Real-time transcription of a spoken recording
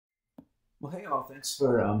Well, hey all, thanks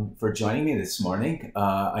for joining me this morning.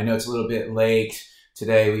 I know it's a little bit late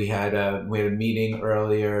today. We had a meeting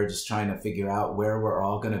earlier, just trying to figure out where we're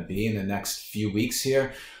all going to be in the next few weeks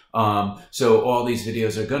here. So all these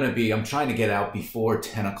videos are going to be, I'm trying to get out before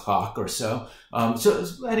 10 o'clock or so.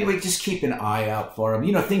 So anyway, just keep an eye out for them.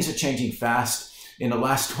 You know, things are changing fast. In the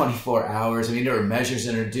last 24 hours, I mean, there were measures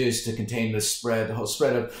introduced to contain the whole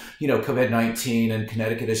spread of, COVID-19, and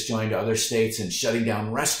Connecticut has joined other states in shutting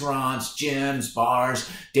down restaurants, gyms, bars,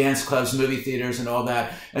 dance clubs, movie theaters, and all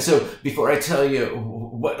that. And so before I tell you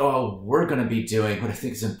what all we're going to be doing, what I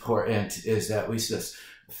think is important is that we just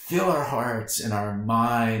fill our hearts and our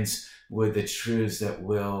minds with the truths that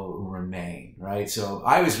will remain, right? So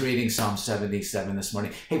I was reading Psalm 77 this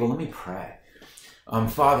morning. Hey, well, let me pray.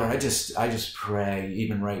 Father, I just pray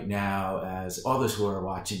even right now, as all those who are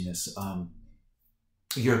watching this,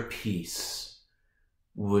 your peace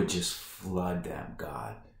would just flood them,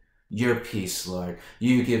 God. Your peace, Lord.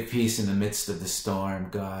 You give peace in the midst of the storm,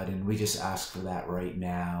 God, and we just ask for that right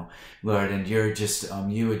now, Lord. And you're just,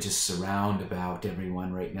 you would just surround about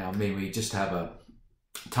everyone right now. May we just have a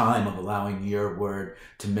time of allowing your word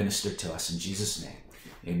to minister to us. In Jesus' name,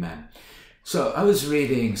 amen. So I was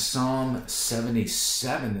reading Psalm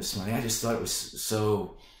 77 this morning. I just thought it was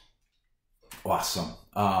so awesome.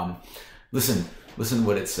 Listen to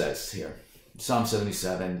what it says here. Psalm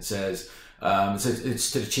 77 says, it's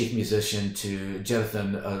to the chief musician, to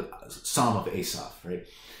Jeduthun, a psalm of Asaph, right?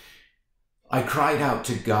 I cried out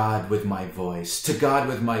to God with my voice,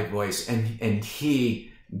 and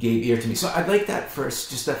he gave ear to me. So I like that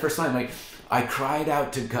first line, like, I cried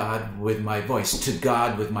out to God with my voice, to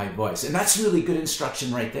God with my voice. And that's really good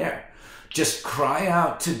instruction right there. Just cry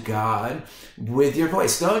out to God with your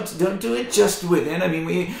voice. Don't do it just within. I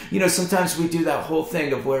mean, sometimes we do that whole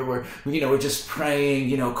thing of where we're just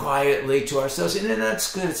praying, quietly to ourselves. And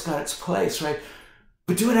that's good. It's got its place, right?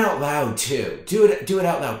 But do it out loud too. Do it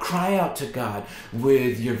out loud. Cry out to God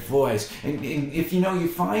with your voice. And if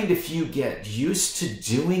if you get used to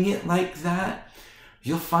doing it like that,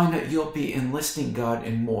 you'll find that you'll be enlisting God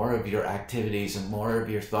in more of your activities and more of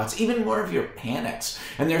your thoughts, even more of your panics.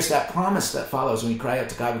 And there's that promise that follows when you cry out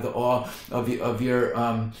to God with all of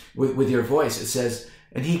your with your voice. It says,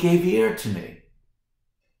 and he gave ear to me.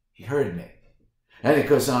 He heard me. And it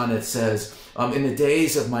goes on, it says, in the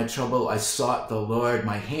days of my trouble, I sought the Lord.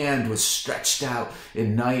 My hand was stretched out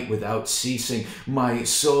in night without ceasing. My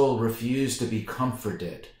soul refused to be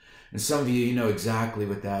comforted. And some of you know exactly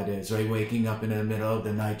what that is, right? Waking up in the middle of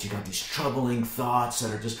the night, you got these troubling thoughts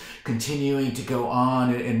that are just continuing to go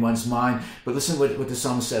on in one's mind. But listen what the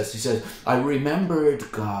psalmist says. He says, I remembered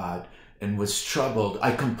God and was troubled.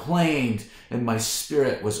 I complained and my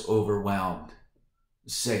spirit was overwhelmed.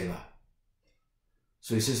 Selah.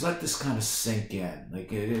 So he says, let this kind of sink in.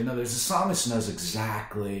 Like, in other words, the psalmist knows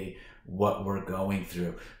exactly what we're going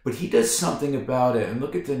through, but he does something about it. And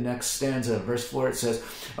look at the next stanza, verse 4. It says,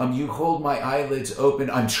 you hold my eyelids open.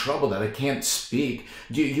 I'm troubled that I can't speak.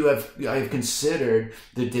 I have considered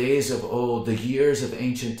the days of old, the years of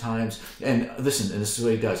ancient times. And listen, and this is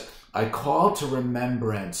what he does. I call to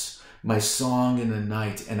remembrance my song in the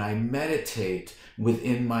night, and I meditate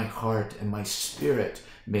within my heart, and my spirit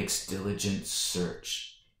makes diligent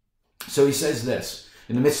search. So he says this,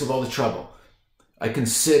 in the midst of all the trouble, I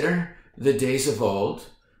consider the days of old,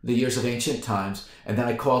 the years of ancient times, and then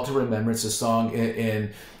I call to remembrance a song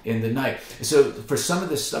in the night. So for some of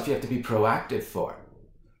this stuff, you have to be proactive for,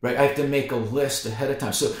 right? I have to make a list ahead of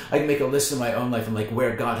time. So I can make a list in my own life and like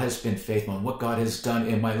where God has been faithful and what God has done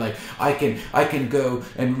in my life. I can go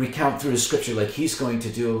and recount through the scripture like he's going to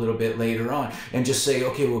do a little bit later on, and just say,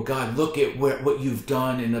 okay, well, God, look at what you've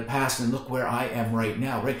done in the past and look where I am right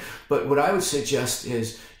now, right? But what I would suggest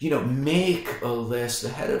is, make a list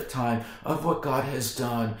ahead of time of what God has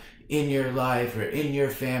done in your life or in your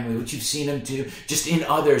family, what you've seen him do, just in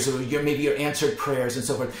others, or maybe your answered prayers and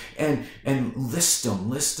so forth, and list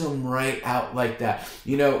them right out like that.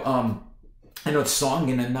 I know song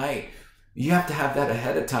in the night, you have to have that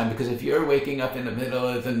ahead of time, because if you're waking up in the middle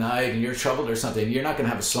of the night and you're troubled or something, you're not going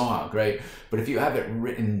to have a song, right? But if you have it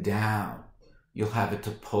written down, you'll have it to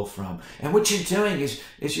pull from. And what you're doing is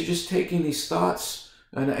you're just taking these thoughts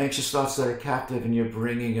and anxious thoughts that are captive, and you're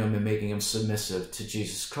bringing them and making them submissive to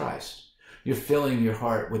Jesus Christ. You're filling your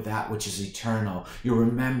heart with that which is eternal. You're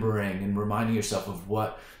remembering and reminding yourself of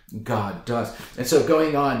what God does. And so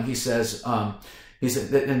going on, he says,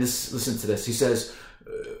 listen to this. He says,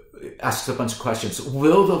 asks a bunch of questions.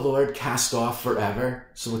 Will the Lord cast off forever?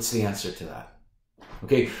 So what's the answer to that?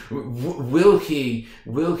 Okay, will he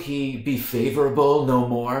be favorable no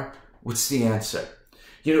more? What's the answer?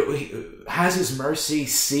 Has his mercy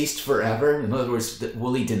ceased forever? In other words,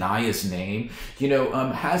 will he deny his name?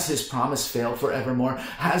 Has his promise failed forevermore?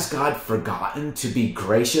 Has God forgotten to be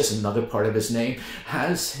gracious? Another part of his name.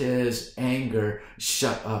 Has his anger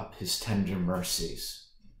shut up his tender mercies?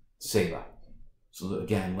 Selah. So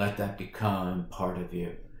again, let that become part of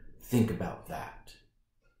you. Think about that.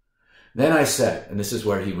 Then I said, and this is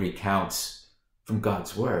where he recounts from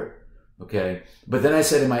God's word, okay? But then I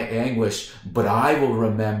said in my anguish, but I will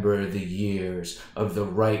remember the years of the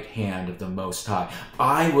right hand of the Most High.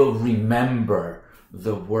 I will remember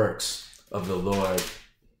the works of the Lord.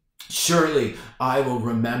 Surely I will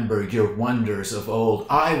remember your wonders of old.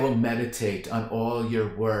 I will meditate on all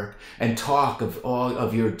your work and talk of all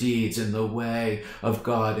of your deeds in the way of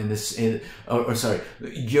God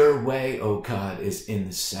your way, O God, is in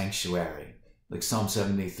the sanctuary. Like Psalm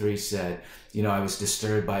 73 said, I was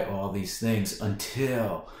disturbed by all these things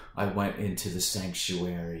until I went into the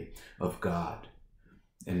sanctuary of God.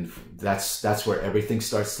 And that's where everything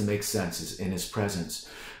starts to make sense, is in his presence.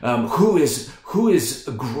 Who is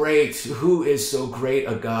great? Who is so great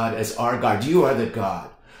a God as our God? You are the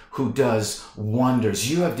God who does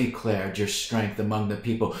wonders. You have declared your strength among the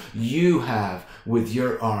people. You have, with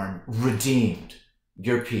your arm, redeemed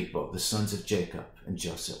your people, the sons of Jacob and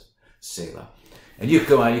Joseph. Selah. And you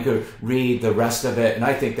go on, you could read the rest of it. And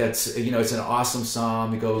I think that's, it's an awesome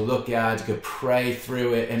psalm. You go look at, you could pray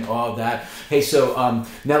through it and all that. Hey, so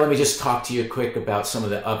now let me just talk to you quick about some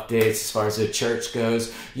of the updates as far as the church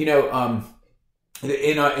goes. In our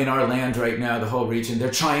land right now, the whole region,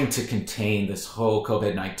 they're trying to contain this whole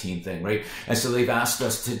COVID-19 thing, right? And so they've asked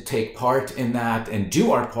us to take part in that and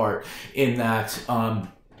do our part in that.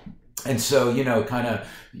 And so,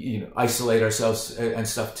 isolate ourselves and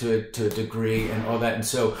stuff to a degree and all that. And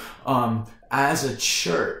so, as a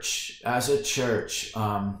church,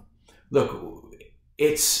 look,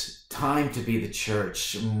 it's time to be the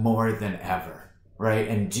church more than ever, right?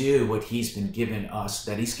 And do what he's given us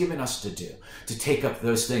to do, to take up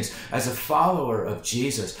those things. As a follower of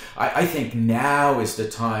Jesus, I think now is the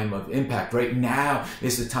time of impact, right? Now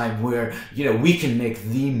is the time where, we can make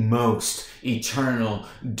the most eternal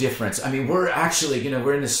difference. I mean, we're actually,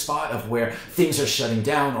 we're in a spot of where things are shutting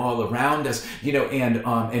down all around us,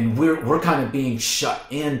 and we're kind of being shut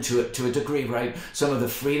in to a degree, right? Some of the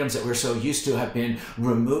freedoms that we're so used to have been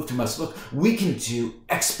removed from us. Look, we can do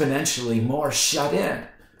exponentially more shut in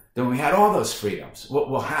than we had all those freedoms.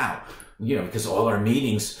 Well, how? Because all our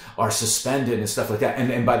meetings are suspended and stuff like that.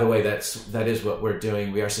 And by the way, that is what we're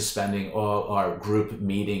doing. We are suspending all our group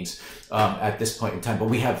meetings at this point in time,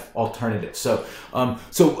 but we have alternatives. So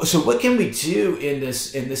what can we do in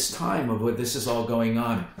this time of what this is all going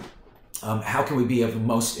on? How can we be of the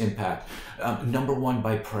most impact? Number one,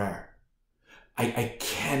 by prayer. I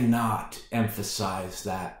cannot emphasize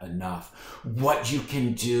that enough. What you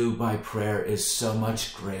can do by prayer is so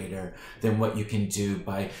much greater than what you can do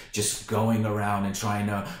by just going around and trying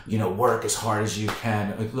to, work as hard as you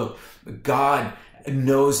can. Look, God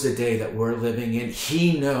knows the day that we're living in.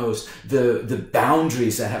 He knows the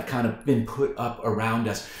boundaries that have kind of been put up around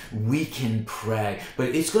us. We can pray, but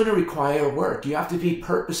it's going to require work. You have to be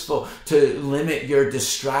purposeful to limit your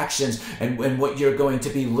distractions and what you're going to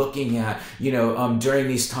be looking at, during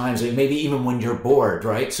these times, and maybe even when you're bored,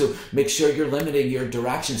 right? So make sure you're limiting your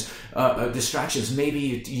distractions. Maybe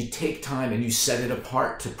you take time and you set it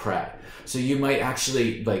apart to pray. So you might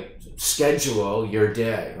actually schedule your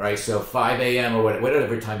day, right? So 5 a.m. or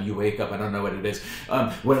whatever time you wake up, I don't know what it is.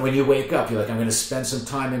 When you wake up, you're like, I'm going to spend some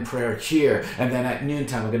time in prayer here. And then at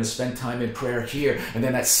noontime, I'm going to spend time in prayer here. And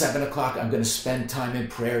then at 7 o'clock, I'm going to spend time in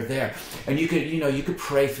prayer there. And you could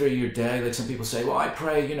pray through your day. Like some people say, well, I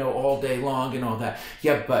pray, all day long and all that.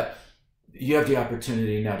 Yeah, but you have the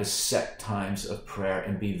opportunity now to set times of prayer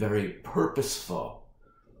and be very purposeful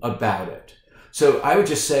about it. So I would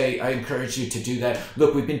just say, I encourage you to do that.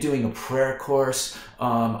 Look, we've been doing a prayer course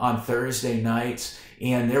on Thursday nights,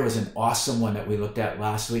 and there was an awesome one that we looked at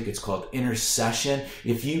last week. It's called Intercession.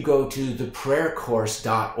 If you go to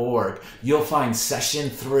theprayercourse.org, you'll find session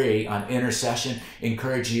 3 on intercession.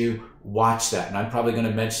 Encourage you, watch that. And I'm probably going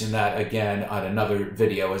to mention that again on another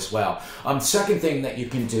video as well. Second thing that you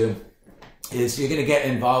can do is you're going to get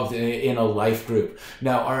involved in a life group.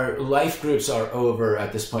 Now, our life groups are over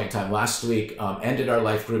at this point in time. Last week, ended our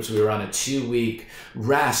life groups. We were on a 2-week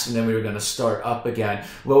rest, and then we were going to start up again.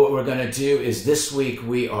 Well, what we're going to do is this week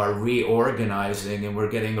we are reorganizing, and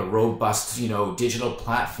we're getting a robust, digital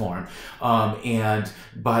platform. And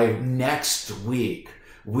by next week,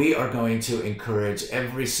 we are going to encourage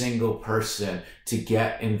every single person to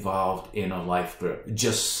get involved in a life group.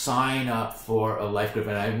 Just sign up for a life group.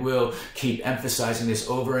 And I will keep emphasizing this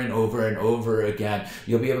over and over and over again.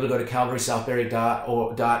 You'll be able to go to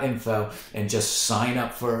calvarysouthbury.info and just sign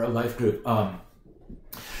up for a life group.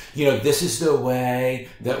 This is the way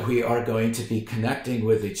that we are going to be connecting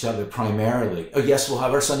with each other primarily. Oh, yes, we'll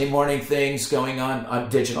have our Sunday morning things going on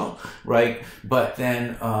digital, right? But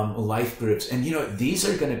then life groups. And, these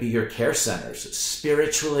are going to be your care centers,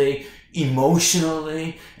 spiritually,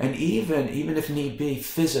 emotionally, and even if need be,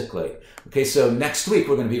 physically. Okay, so next week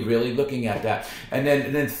we're going to be really looking at that. And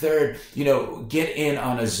then third, get in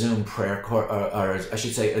on a Zoom prayer, or I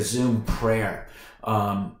should say a Zoom prayer.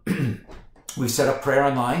 We've set up prayer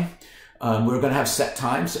online. We're going to have set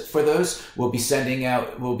times for those. We'll be sending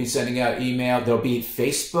out email. There'll be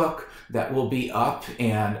Facebook that will be up,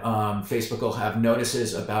 and Facebook will have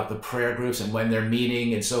notices about the prayer groups and when they're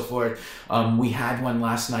meeting and so forth. We had one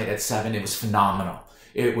last night at 7. It was phenomenal.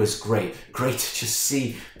 It was great to just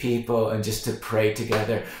see people and just to pray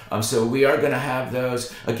together. So we are going to have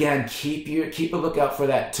those. Again, keep a lookout for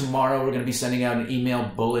that. Tomorrow we're going to be sending out an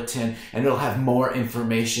email bulletin, and it'll have more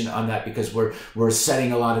information on that because we're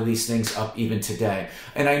setting a lot of these things up even today.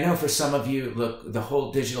 And I know for some of you, look, the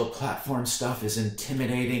whole digital platform stuff is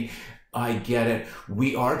intimidating. I get it.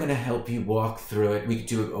 We are going to help you walk through it. We can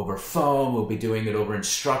do it over phone. We'll be doing it over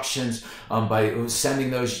instructions by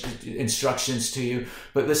sending those instructions to you.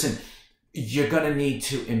 But listen, you're going to need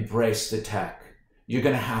to embrace the tech. You're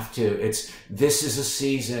going to have to. This is a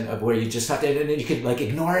season of where you just have to, and then you could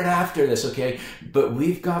ignore it after this, okay? But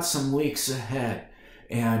we've got some weeks ahead.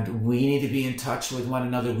 And we need to be in touch with one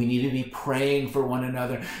another. We need to be praying for one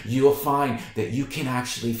another. You'll find that you can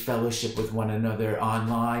actually fellowship with one another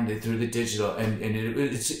online and through the digital, and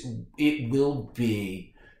it will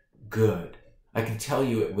be good. I can tell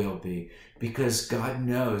you it will be, because God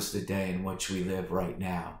knows the day in which we live right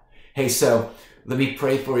now. Hey, so let me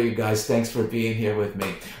pray for you guys. Thanks for being here with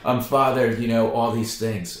me. Father, all these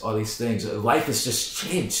things. Life has just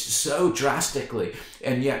changed so drastically.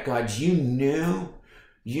 And yet, God, you knew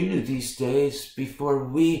these days before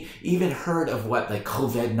we even heard of what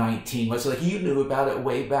COVID-19 was. You knew about it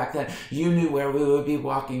way back then. You knew where we would be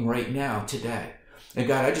walking right now, today. And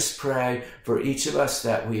God, I just pray for each of us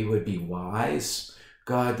that we would be wise.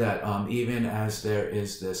 God, that even as there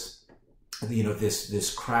is this,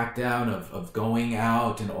 this crackdown of going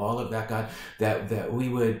out and all of that, God, that we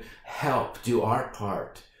would help do our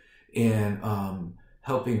part in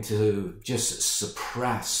helping to just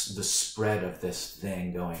suppress the spread of this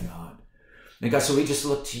thing going on. And God, so we just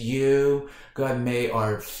look to you. God, may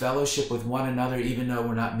our fellowship with one another, even though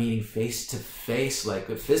we're not meeting face to face,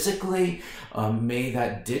 physically, may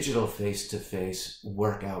that digital face to face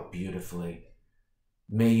work out beautifully.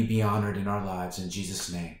 May you be honored in our lives. In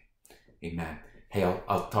Jesus' name, amen. Hey,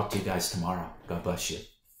 I'll talk to you guys tomorrow. God bless you.